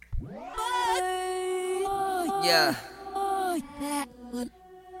Yeah,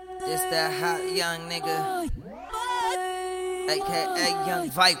 this that hot young nigga, aka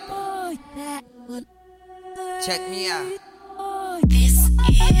Young Viper. Check me out. This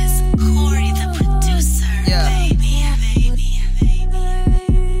is Corey the producer, Yeah.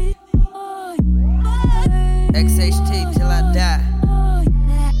 XHT till I die.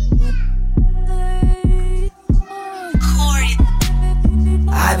 Corey.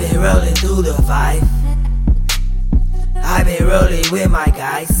 I've been rolling through the vibe. I've been rolling with my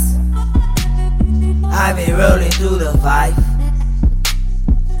guys. I've been rolling through the vibe.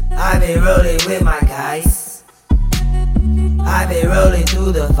 I've been rolling with my guys. I've been rolling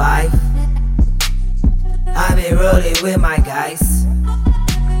through the vibe. I've been rolling with my guys.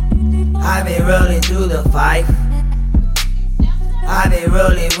 I've been rolling through the vibe. I've been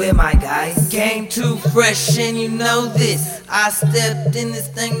rolling with my guys. Game too fresh and you know this. I stepped in this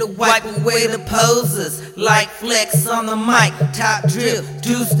thing to wipe away the posers. Like flex on the mic, top drill,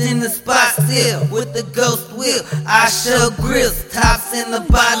 juiced in the spot still. With the ghost wheel, I show grills, tops in the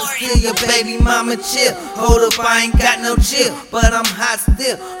bottom still. Your baby mama chill, hold up I ain't got no chill, but I'm hot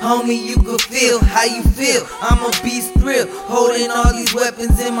still. Homie you can feel how you feel, I'm a beast thrill. Holding all these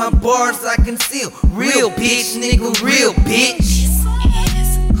weapons in my bars I conceal. Real bitch nigga, real bitch.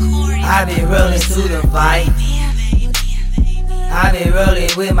 I've been rolling through the vibe. I've been rolling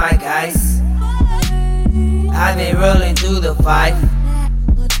with my guys. I've been rolling through the vibe.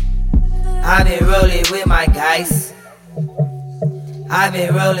 I've been rolling with my guys. I've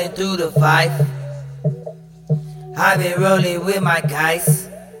been rolling through the vibe. I've been rolling with my guys.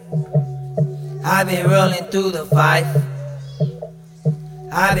 I've been rolling through the vibe.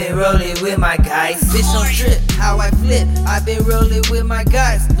 I've been rolling with my guys. Bitch don't trip, how I flip. I've been rolling with my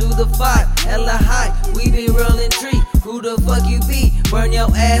guys. Through the five, hella high. We been rolling tree. Who the fuck you be? Burn your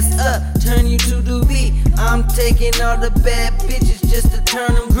ass up, turn you to doobie. I'm taking all the bad bitches just to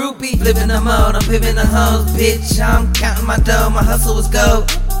turn them groupie. Flipping the mode, I'm pimping the hoes, bitch. I'm counting my dough, my hustle was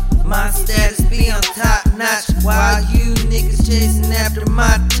gold. My status be on top notch, while you niggas chasing after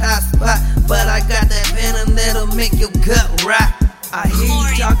my top spot. But I got that venom that'll make your gut rot. I hear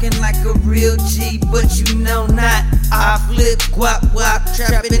you talking like a real G, but you know not. I flip guap guap,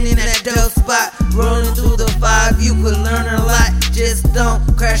 trapping in that dope spot. Rolling through the vibe, you could learn a lot. Just don't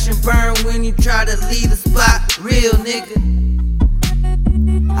crash and burn when you try to leave the spot. Real nigga.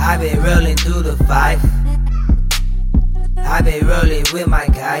 I've been rolling through the vibe. I've been rolling with my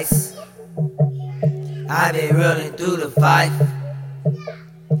guys. I've been rolling through the vibe.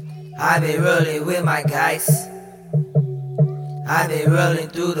 I've been rolling with my guys. I've been rolling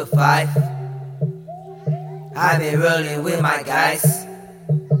through the five. I've been rolling with my guys.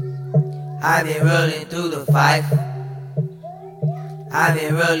 I've been rolling through the five. I've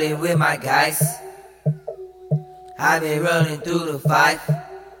been rolling with my guys. I've been rolling through the five.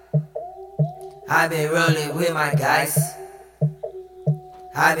 I've been rolling with my guys.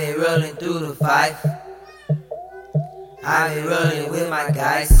 I've been rolling through the five. I've been rolling with my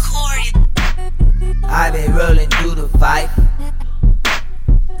guys. I've been rolling through the five.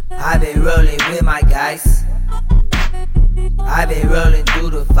 I've been rolling with my guys. I've been rolling through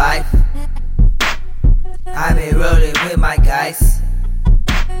the five. I've been rolling with my guys.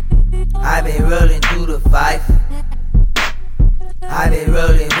 I've been rolling through the five. I've been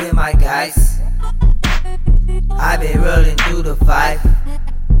rolling with my guys. I've been rolling through the five.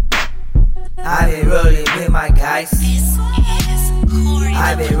 I've been rolling with my guys.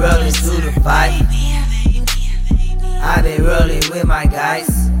 I've been rolling through the five. I've been rolling with my guys.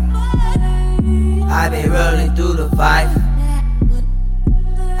 I've been rolling through the five.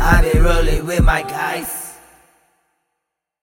 I've been rolling with my guys.